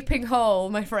gaping hole,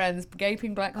 my friends,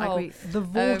 gaping black hole. I agree. The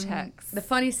vortex. The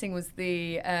funniest thing was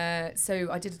so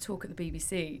I did a talk at the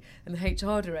BBC and the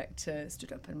HR director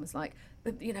stood up and was like,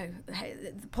 the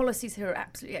policies here are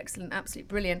absolutely excellent, absolutely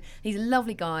brilliant. He's a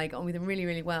lovely guy, got on with him really,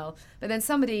 really well. But then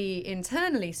somebody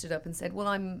internally stood up and said, well,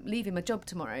 I'm leaving my job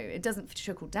tomorrow. It doesn't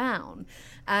trickle down.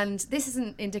 And this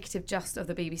isn't indicative just of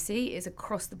the BBC, it's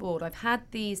across the board. I've had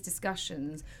these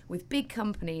discussions with big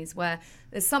companies where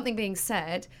there's something being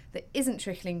said that isn't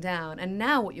trickling down. And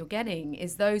now what you're getting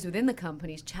is those within the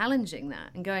companies challenging that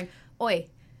and going, oi,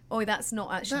 that's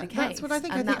not actually the case. That's what I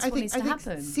think. And that's what needs to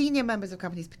happen. Senior members of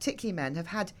companies, particularly men, have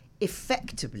had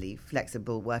effectively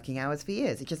flexible working hours for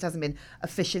years. It just hasn't been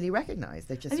officially recognised.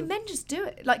 Men just do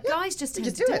it. Like guys just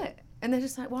tend to do it. And they're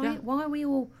just like, why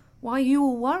are you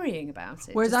all worrying about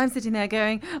it? Whereas I'm sitting there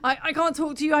going, I can't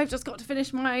talk to you. I've just got to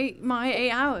finish my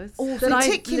 8 hours.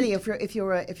 Particularly if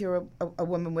you're a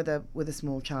woman with a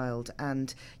small child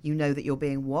and you know that you're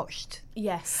being watched.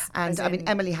 Yes. And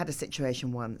Emily had a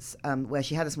situation once where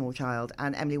she had a small child,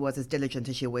 and Emily was as diligent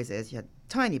as she always is. She had a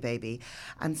tiny baby,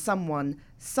 and someone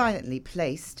silently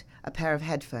placed a pair of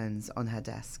headphones on her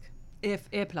desk.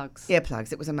 Earplugs.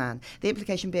 Earplugs. It was a man. The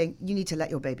implication being, you need to let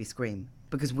your baby scream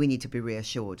because we need to be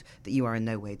reassured that you are in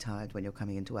no way tired when you're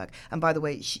coming into work. And by the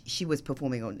way, she was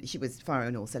she was firing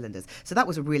on all cylinders. So that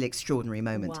was a really extraordinary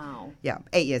moment. Wow. Yeah,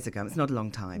 8 years ago. It's not a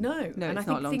long time. No, No, and I it's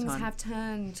not a think long things time. have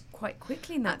turned quite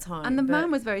quickly in that time. And the but-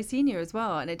 man was very senior as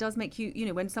well. And it does make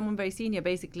you, when someone very senior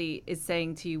basically is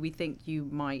saying to you, we think you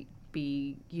might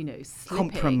be, slipping.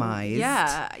 Compromised.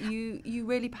 Yeah, you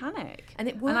really panic. And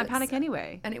it And I works. panic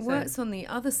anyway. And it So- works on the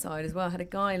other side as well. I had a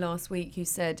guy last week who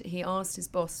said he asked his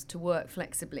boss to work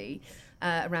flexibly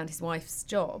around his wife's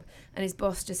job. And his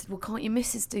boss just said, well, can't your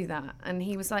missus do that? And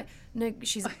he was like, no,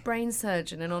 she's a brain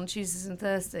surgeon. And on Tuesdays and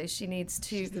Thursdays, she needs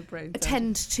to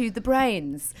attend to the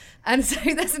brains. And so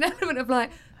there's an element of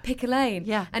like, pick a lane.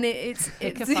 Yeah. And it's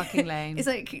Pick a fucking lane. It's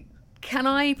like, can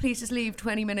I please just leave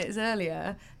 20 minutes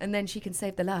earlier and then she can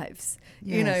save their lives?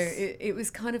 Yes. It was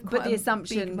kind of quite But the a big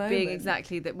assumption moment. being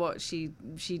exactly that what she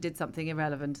did something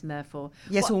irrelevant and therefore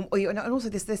Yes, and also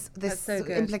this so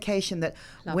good. implication that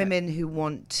Love women who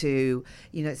want to,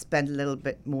 spend a little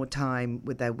bit more time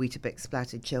with their Weetabix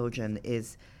splattered children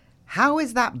how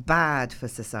is that bad for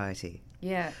society?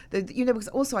 Yeah. Because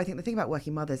also I think the thing about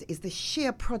working mothers is the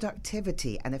sheer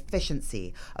productivity and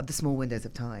efficiency of the small windows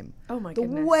of time. Oh my the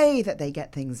goodness. way that they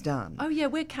get things done. oh yeah,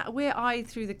 we're eye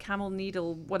through the camel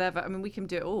needle, whatever. I mean, we can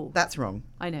do it all. That's wrong.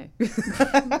 I know.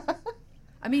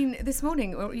 I mean, this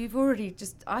morning, you've already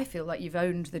I feel like you've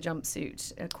owned the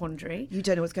jumpsuit quandary. You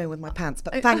don't know what's going on with my pants,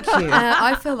 but thank you.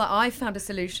 I feel like I found a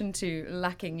solution to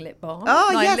lacking lip balm.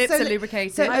 Oh, my yes, lips so are li-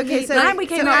 lubricated. so- okay, so- and we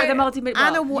came up with a multi-minute.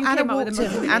 Anna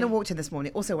Anna walked in this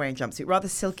morning, also wearing a jumpsuit, rather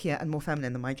silkier and more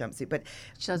feminine than my jumpsuit, but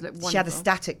She does look she had a wonderful.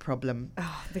 static problem.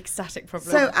 Oh, big static problem.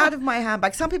 So out of my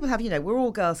handbag, some people have, we're all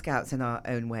Girl Scouts in our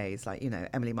own ways. Like,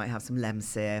 Emily might have some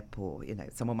Lemsip or,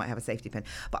 someone might have a safety pin.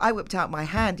 But I whipped out my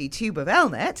handy tube of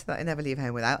Elnet that I never leave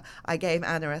home without. I gave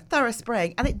Anna a thorough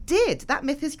spraying, and it did. That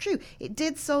myth is true. It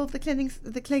did solve the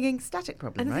clinging static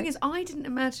problem, And the right? thing is, I didn't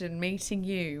imagine meeting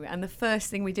you, and the first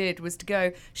thing we did was to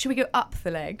go, should we go up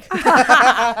the leg?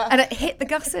 And it hit the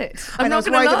gusset. I'm I not was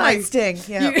going to worried it lie. might sting.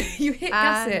 Yeah. You hit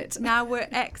And gusset. now we're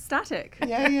ecstatic.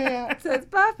 Yeah. So it's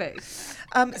perfect.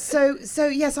 So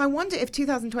yes, I wonder if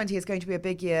 2020 is going to be a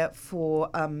big year for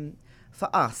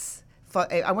us.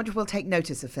 I wonder if we'll take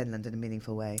notice of Finland in a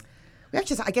meaningful way. We have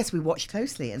to, I guess we watch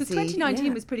closely and Because see.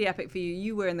 2019 was pretty epic for you.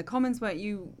 You were in the Commons, weren't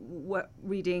you?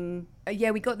 Reading.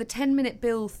 Yeah, we got the 10-minute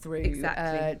bill through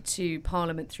Exactly. to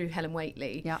Parliament through Helen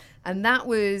Whately. Yeah. And that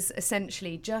was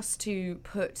essentially just to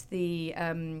put the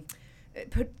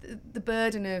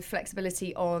burden of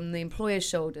flexibility on the employer's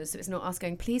shoulders. So it's not us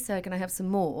going, please, sir, can I have some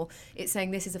more? It's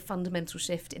saying this is a fundamental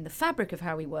shift in the fabric of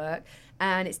how we work,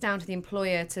 and it's down to the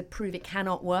employer to prove it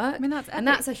cannot work. I mean, that's and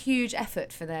that's a huge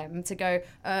effort for them to go,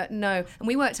 no. And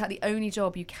we worked out the only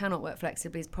job you cannot work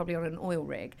flexibly is probably on an oil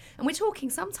rig. And we're talking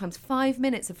sometimes 5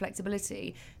 minutes of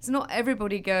flexibility. It's not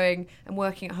everybody going and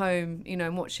working at home,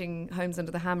 and watching Homes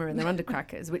Under the Hammer and their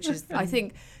undercrackers, which is, I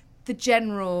think, the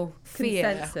general fear.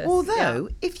 Consensus. Although,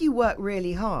 if you work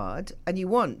really hard and you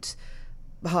want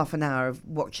half an hour of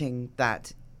watching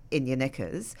that in your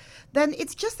knickers, then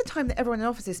it's just the time that everyone in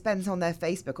offices spends on their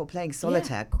Facebook or playing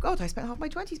solitaire. God, I spent half my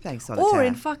 20s playing solitaire. Or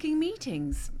in fucking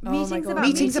meetings. Oh my Meetings God. about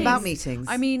Meetings meetings. about meetings.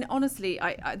 I mean, honestly,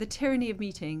 I the tyranny of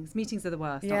meetings. Meetings are the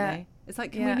worst, Yeah. aren't they? It's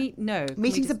like, can Yeah. we meet? No. Can we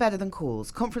Meetings just- are better than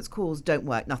calls. Conference calls don't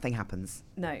work. Nothing happens.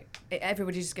 No,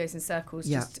 everybody just goes in circles,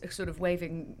 Yeah. just sort of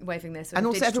waving their sort And of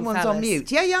also digital everyone's on phallus.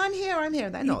 mute. Yeah, I'm here.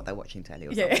 They're not. They're watching telly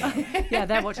or something. Yeah. Yeah,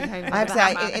 they're watching Homes I have to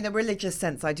Under the say, Hammer. in a religious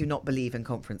sense, I do not believe in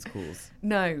conference calls.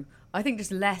 No, I think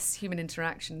just less human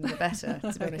interaction, the better,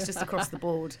 to be honest, just across the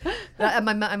board. And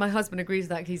my husband agrees with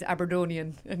that 'cause he's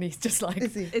Aberdonian, and he's just like,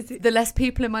 Is he? the less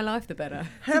people in my life, the better.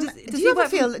 does Do he you ever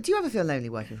work feel lonely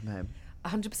working from home?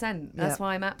 100%. That's Yeah.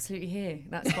 why I'm absolutely here.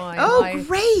 That's why Oh, I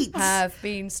great! have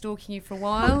been stalking you for a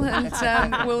while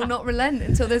and will not relent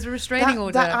until there's a restraining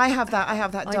order. I have that I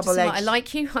just double-edged. I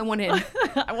like you. I want in.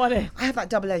 I want it. I have that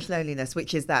double-edged loneliness,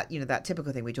 which is that that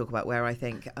typical thing we talk about, where I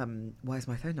think, why is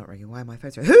my phone not ringing? Why are my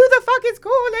phones ringing? Who the fuck is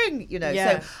calling?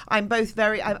 Yeah. So I'm both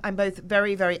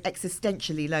very, very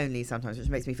existentially lonely sometimes, which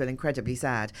makes me feel incredibly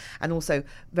sad, and also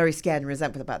very scared and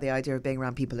resentful about the idea of being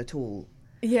around people at all.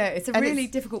 Yeah, it's a And really it's-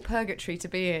 difficult purgatory to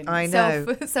be in. I know.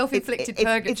 Self-inflicted It's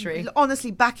purgatory. honestly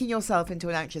backing yourself into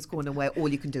an anxious corner where all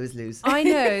you can do is lose. I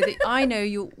know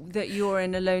that you're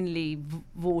in a lonely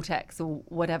vortex or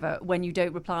whatever when you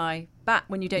don't reply back,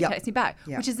 when you don't text me back,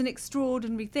 Yep. which is an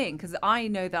extraordinary thing, because I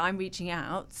know that I'm reaching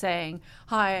out saying,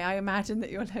 hi, I imagine that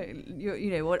you're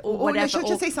or whatever. Or she'll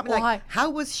just say something like, hi. how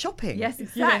was shopping? Yes,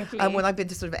 exactly. When I've been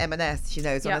to sort of M&S, she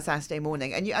knows, on Yeah. a Saturday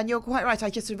morning. And you're quite right. I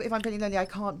just sort of, if I'm feeling lonely, I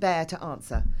can't bear to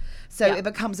answer. So Yeah. it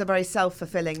becomes a very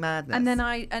self-fulfilling madness. And then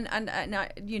I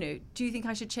do you think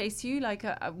I should chase you? Like,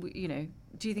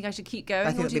 do you think I should keep going?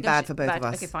 I think or it'd do be you bad I for both of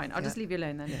us. Okay, fine. I'll just leave you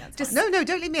alone then. Yeah, that's Just- fine. No,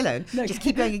 don't leave me alone. Just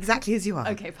keep going exactly as you are.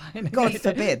 Okay, fine. God Okay.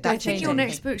 forbid. I That's think your changing.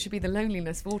 next book should be The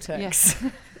Loneliness Vortex. Yes.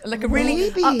 Like a really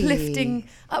Maybe. uplifting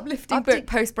book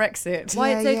post-Brexit. Why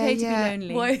it's Yeah, okay yeah. to be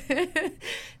lonely. Why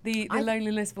the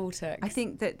Loneliness Vortex. I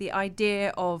think that the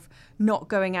idea of not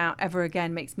going out ever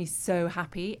again makes me so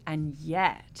happy, and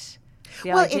yet the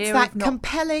Well, idea it's that of not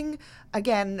compelling,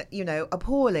 again,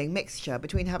 appalling mixture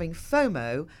between having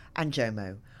FOMO and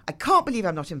JOMO. I can't believe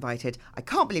I'm not invited. I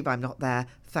can't believe I'm not there.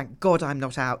 Thank God I'm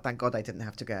not out. Thank God I didn't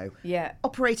have to go. Yeah.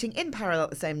 Operating in parallel at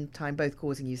the same time, both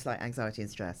causing you slight anxiety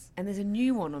and stress. And there's a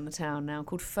new one on the town now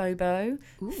called FOBO,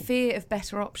 Fear of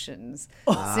Better Options.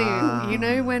 So,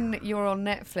 when you're on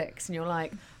Netflix and you're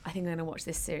like, I think I'm going to watch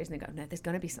this series, and they go, no, there's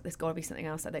got to be something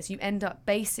else like this. You end up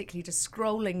basically just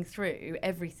scrolling through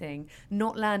everything,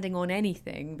 not landing on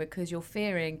anything because you're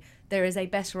fearing there is a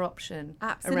better option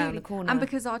around the corner. And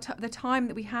because the time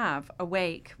that we have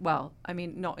awake, well, I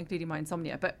mean, not including my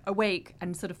insomnia, but awake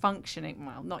and sort of functioning,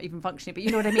 well, not even functioning, but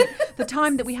you know what I mean? The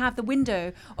time that we have, the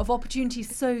window of opportunity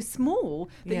is so small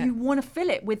that you want to fill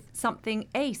it with something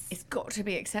ace. It's got to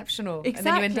be exceptional. Exactly. And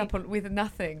then you end up with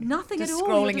nothing. Nothing just at all.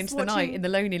 Scrolling You're just into the night watching- in the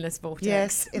loneliness vortex.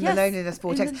 Yes, in the loneliness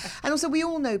vortex. And also, we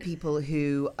all know people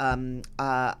who have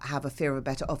a fear of a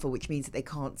better offer, which means that they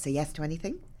can't say yes to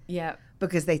anything. Yeah.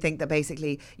 Because they think that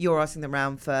basically you're asking them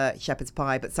round for shepherd's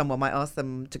pie, but someone might ask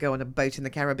them to go on a boat in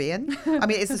the Caribbean. I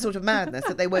mean, it's the sort of madness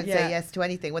that they won't say yes to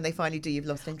anything. When they finally do, you've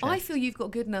lost interest. I feel you've got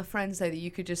good enough friends, though, that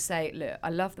you could just say, look, I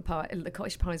love the pie. The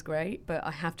cottage pie is great, but I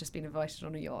have just been invited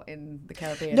on a yacht in the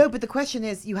Caribbean. No, but the question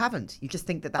is, you haven't. You just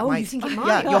think that might... Oh, you think it might?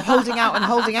 Yeah, you're holding out and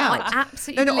holding out. I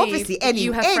absolutely No, believe obviously that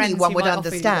you have friends anyone who would might offer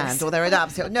you understand, this. or they're an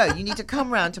absolute... No, you need to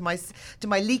come round to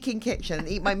my leaking kitchen and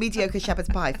eat my mediocre shepherd's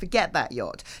pie. Forget that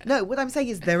yacht. No, what I'm saying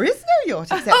is there is no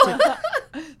yacht except...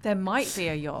 There might be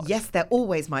a yacht. Yes, there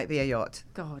always might be a yacht.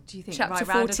 God, do you think Chapter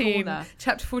right round a 14. corner?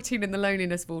 Chapter 14 in the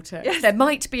loneliness vortex. Yes. There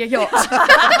might be a yacht.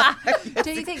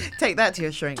 Do you think Take that to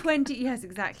your shrink.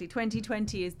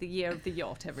 2020 is the year of the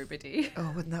yacht, everybody?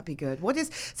 Oh, wouldn't that be good?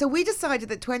 So we decided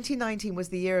that 2019 was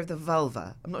the year of the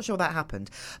vulva. I'm not sure that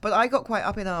happened, but I got quite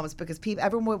up in arms because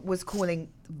everyone was calling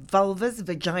vulvas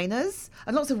vaginas,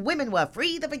 and lots of women were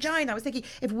free the vagina. I was thinking,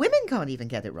 if women can't even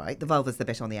get it right, the vulva's the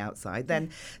bit on the outside,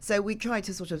 then so we tried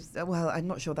to sort of, well, I'm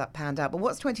not sure that panned out, but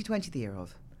what's 2020 the year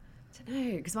of? I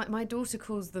don't know, because my daughter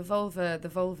calls the vulva the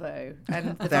Volvo,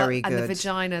 and the Very and the good.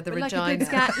 vagina the But like a Regina.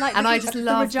 good And I just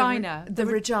love Regina. The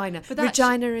Regina. But that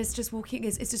Regina is just walking,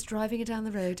 is just driving her down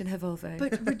the road in her Volvo.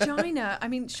 But Regina, I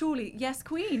mean, surely, yes,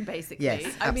 queen, basically. Yes,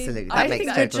 I mean, absolutely. That I makes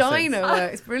think total Regina sense.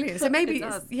 works brilliant. So maybe It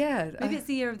it's, does. yeah. Maybe it's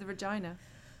the year of the Regina.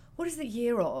 What is the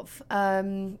year of?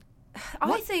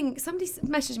 I think somebody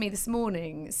messaged me this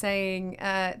morning saying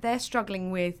they're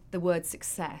struggling with the word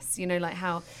success, like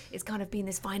how it's kind of been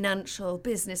this financial,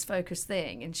 business-focused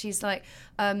thing. And she's like,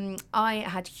 I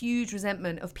had huge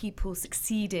resentment of people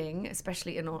succeeding,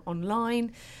 especially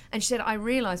online. And she said, I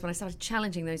realised when I started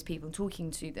challenging those people and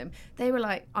talking to them, they were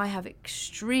like, I have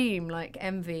extreme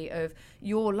envy of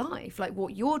your life, like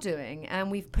what you're doing.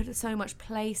 And we've put so much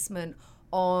placement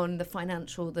on the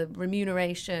financial, the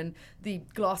remuneration, the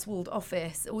glass-walled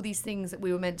office, all these things that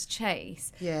we were meant to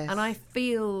chase. Yes. And I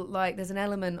feel like there's an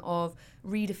element of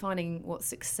redefining what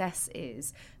success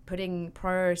is, putting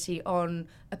priority on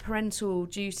a parental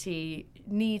duty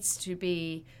needs to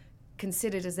be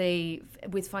considered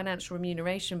with financial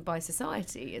remuneration by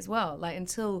society as well.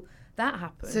 Until that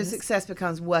happens. So success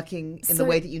becomes working in the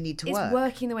way that you need to work. It's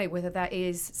working the way, whether that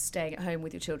is staying at home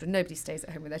with your children. Nobody stays at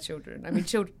home with their children. I mean,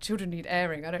 children need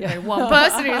airing. I don't know one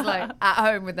person who's at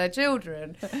home with their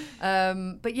children.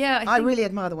 But yeah, I really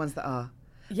admire the ones that are.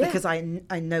 Yeah. Because I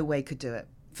no way could do it.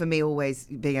 For me, always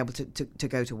being able to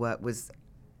go to work was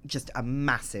just a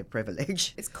massive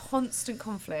privilege. It's constant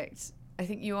conflict. I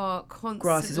think you are constantly...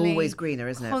 Grass is always greener,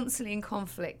 isn't it? Constantly in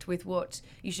conflict with what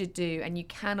you should do. And you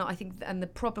cannot... I think... And the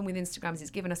problem with Instagram is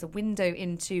it's given us a window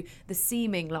into the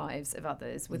seeming lives of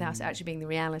others without it actually being the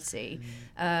reality.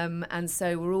 And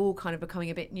so we're all kind of becoming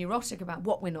a bit neurotic about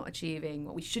what we're not achieving,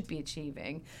 what we should be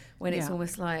achieving, when it's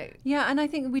almost like... Yeah, and I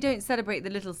think we don't celebrate the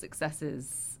little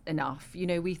successes enough.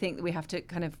 We think that we have to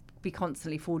kind of be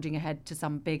constantly forging ahead to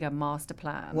some bigger master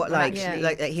plan. What, And like, actually-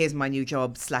 like here's my new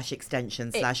job /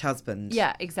 extension / husband.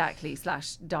 Yeah, exactly.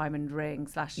 / diamond ring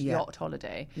 / yacht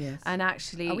holiday. Yes. And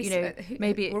actually, Are we,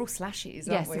 maybe we're all slashies,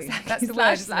 aren't yes, we? exactly. That's the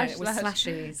word, isn't Slash, it? We're slash.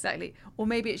 slashies. Exactly. Or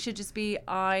maybe it should just be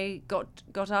I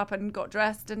got up and got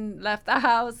dressed and left the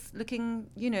house looking,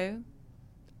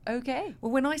 okay.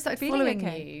 Well, when I started Feeling following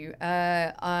okay. you,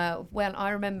 when I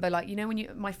remember, when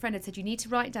my friend had said you need to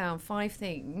write down 5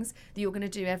 things that you're going to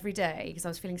do every day, because I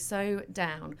was feeling so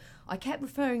down. I kept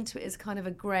referring to it as kind of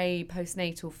a grey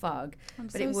postnatal fug. I'm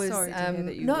but so it was, sorry to hear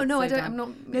that you no, look I so don't. down. I'm not.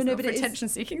 No, It's no, not but for it is- attention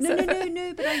seeking. No,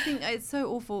 but I think it's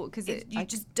so awful because You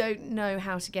just don't know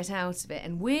how to get out of it.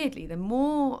 And weirdly, the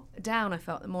more down I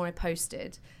felt, the more I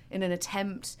posted in an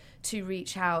attempt to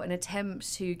reach out, an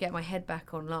attempt to get my head back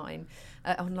offline.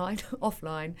 And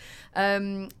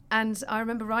I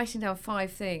remember writing down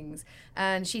 5 things,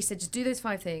 and she said, just do those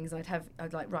 5 things.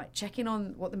 I'd like, right, check in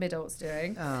on what the mid-adult's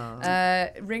doing,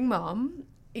 ring mum.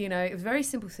 It was very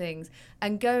simple things,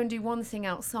 and go and do one thing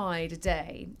outside a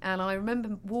day. And I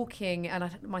remember walking, and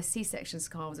my C-section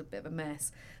scar was a bit of a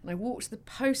mess. And I walked to the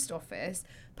post office,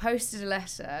 posted a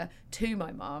letter to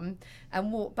my mum,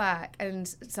 and walked back, and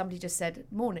somebody just said,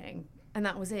 morning. And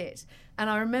that was it. And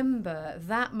I remember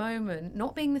that moment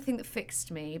not being the thing that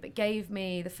fixed me, but gave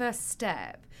me the first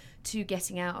step to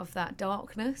getting out of that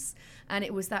darkness. And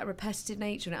it was that repetitive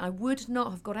nature. And I would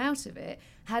not have got out of it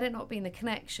had it not been the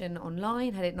connection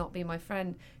online, had it not been my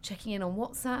friend checking in on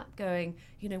WhatsApp going,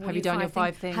 what Have you done your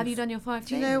 5 things? Have you done your 5 Do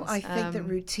things? you know, I think that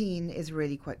routine is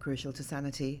really quite crucial to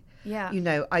sanity. Yeah.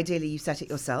 Ideally you set it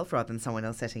yourself rather than someone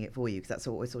else setting it for you, because that's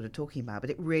what we're sort of talking about. But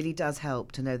it really does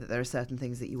help to know that there are certain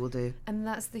things that you will do. And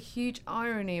that's the huge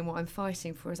irony in what I'm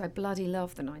fighting for, is I bloody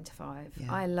love the 9 to 5.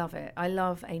 Yeah. I love it. I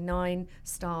love a 9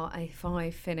 start, a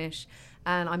 5 finish.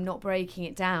 And I'm not breaking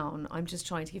it down. I'm just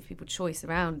trying to give people choice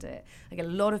around it. I get a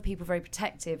lot of people very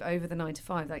protective over the 9 to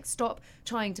 5. Like, stop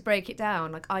trying to break it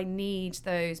down. Like, I need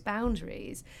those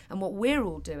boundaries. And what we're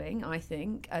all doing, I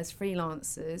think, as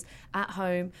freelancers at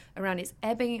home, around it's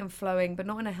ebbing and flowing, but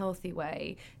not in a healthy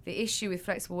way. The issue with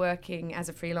flexible working as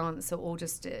a freelancer or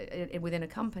just within a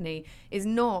company is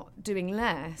not doing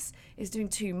less, it's doing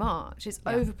too much. It's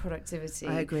overproductivity.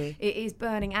 I agree. It is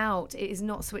burning out. It is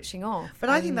not switching off.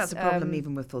 But I think that's a problem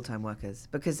even with full-time workers,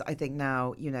 because I think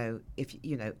now, if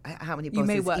how many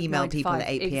bosses email 9 to people 5. at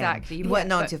 8 p.m. Exactly. You work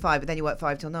 9 to 5, but then you work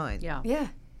 5 till 9. Yeah. Yeah.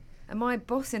 And my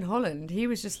boss in Holland, he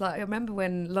was just like, I remember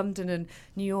when London and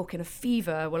New York in a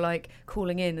fever were like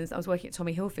calling in, and I was working at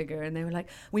Tommy Hilfiger, and they were like,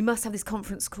 we must have this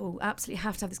conference call, absolutely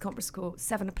have to have this conference call,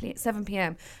 7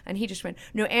 p.m. And he just went,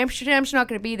 no, Amsterdam's not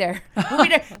going to be there.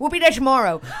 We'll be there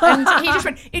tomorrow. And he just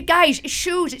went, guys, it's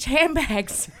shoes, it's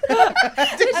handbags. And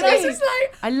I was just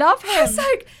like, I love him. I was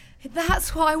like,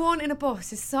 that's what I want in a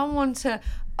boss, is someone to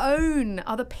own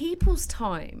other people's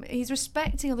time. He's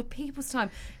respecting other people's time.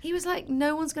 He was like,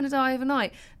 no one's going to die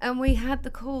overnight. And we had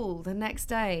the call the next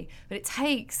day. But it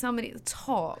takes somebody at the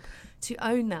top to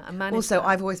own that and manage Also, that.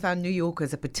 I've always found New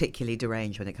Yorkers are particularly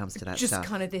deranged when it comes to that just stuff.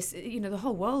 kind of this, the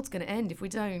whole world's going to end if we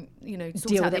don't, sort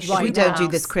Deal out with this it right we shit don't do now.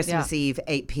 this Christmas Yeah. Eve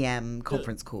 8 p.m.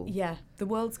 conference call. Yeah, the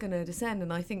world's going to descend,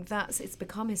 and I think it's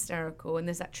become hysterical, and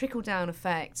there's that trickle-down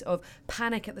effect of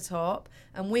panic at the top,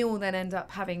 and we all then end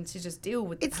up having to just deal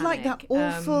with the It's like that panic.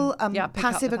 awful pick up the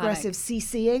passive-aggressive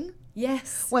CCing.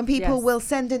 Yes. When people Yes. will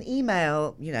send an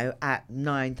email, at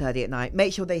 9:30 at night,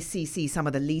 make sure they CC some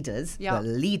of the leaders,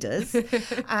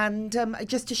 and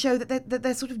just to show that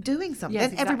they're sort of doing something. Yes,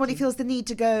 Then everybody exactly. feels the need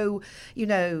to go,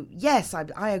 yes,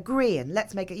 I agree, and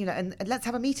let's make it, and let's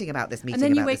have a meeting about this meeting. And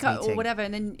then you about wake this up or meeting. whatever,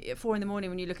 and then at 4 a.m,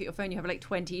 when you look at your phone, you have like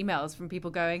 20 emails from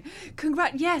people going,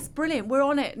 yes, brilliant, we're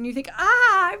on it. And you think,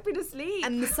 I've been asleep.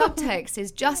 And the subtext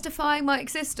is justifying my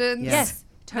existence. Yeah. Yes,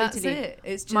 totally. That's it.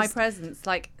 It's just my presence,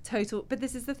 like total. But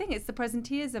this is the thing. It's the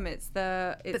presenteeism.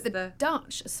 But the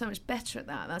Dutch are so much better at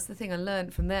that. That's the thing I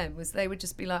learned from them, was they would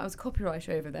just be like, I was a copywriter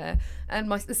over there, and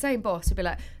the same boss would be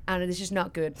like, Anna, this is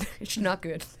not good. It's not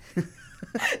good.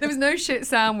 There was no shit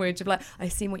sandwich of like,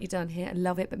 I've seen what you've done here, I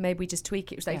love it, but maybe we just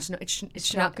tweak it. It was like, it's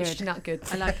not good. It's not good.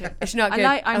 I like it. It's not good.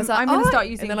 I'm was like, going to "All start right."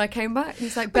 using. And then I came back, and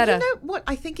he's like, But better. you know what?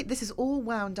 I think this is all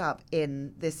wound up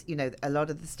in this, a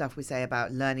lot of the stuff we say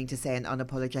about learning to say an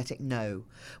unapologetic no,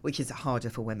 which is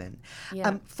harder for women.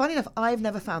 Yeah. Funny enough, I've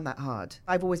never found that hard.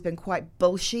 I've always been quite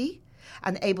bullshy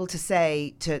and able to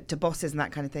say to bosses and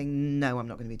that kind of thing, no, I'm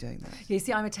not going to be doing that. You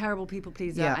see, I'm a terrible people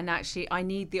pleaser, Yeah. and actually I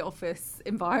need the office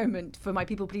environment for my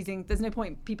people pleasing. There's no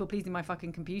point people pleasing my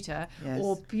fucking computer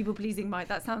or people pleasing my,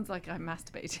 that sounds like I'm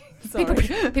masturbating. Sorry.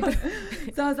 People.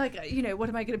 Sounds like, what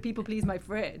am I going to people please my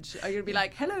fridge? Are you going to be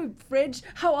like, hello fridge,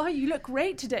 how are you? You look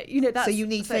great today. That's, so you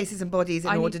need faces and bodies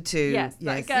in order to... Yes.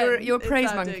 You're a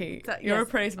praise monkey. You're a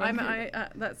praise monkey.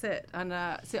 That's it. And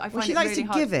so I find Well, she it likes really to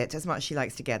hard. give it as much as she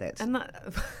likes to get it. And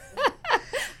that...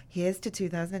 Here's to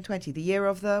 2020, the year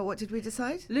of the, what did we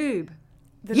decide? Lube.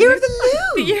 Year of the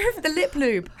lube! The year of the lip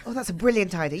lube. Oh, that's a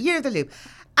brilliant idea. Year of the lube.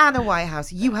 Anna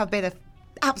Whitehouse, you have been an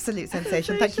absolute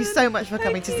sensation. Thank you so much for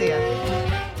coming to see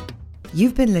us.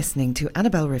 You've been listening to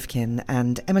Annabelle Rivkin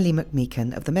and Emily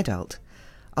McMeekan of The Midult.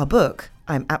 Our book,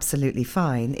 I'm Absolutely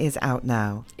Fine, is out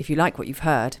now. If you like what you've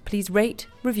heard, please rate,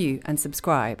 review and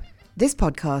subscribe. This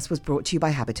podcast was brought to you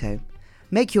by Habito.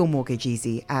 Make your mortgage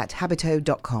easy at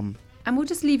habito.com. And we'll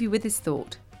just leave you with this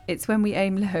thought. It's when we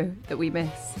aim low that we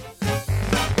miss.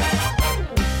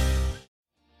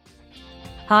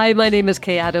 Hi, my name is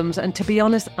Kay Adams, and to be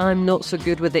honest, I'm not so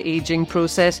good with the ageing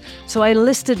process, so I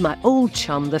enlisted my old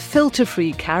chum, the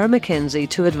filter-free Cara McKenzie,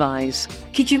 to advise.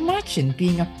 Could you imagine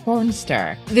being a porn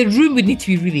star? The room would need to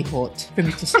be really hot for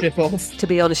me to strip off. To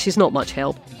be honest, she's not much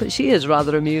help, but she is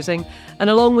rather amusing. And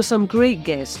along with some great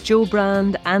guests, Joe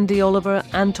Brand, Andy Oliver,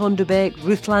 Anton Dubeck,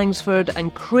 Ruth Langsford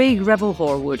and Craig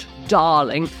Revel-Horwood,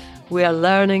 darling, we are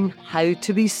learning how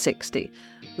to be 60.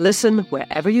 Listen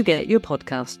wherever you get your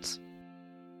podcasts.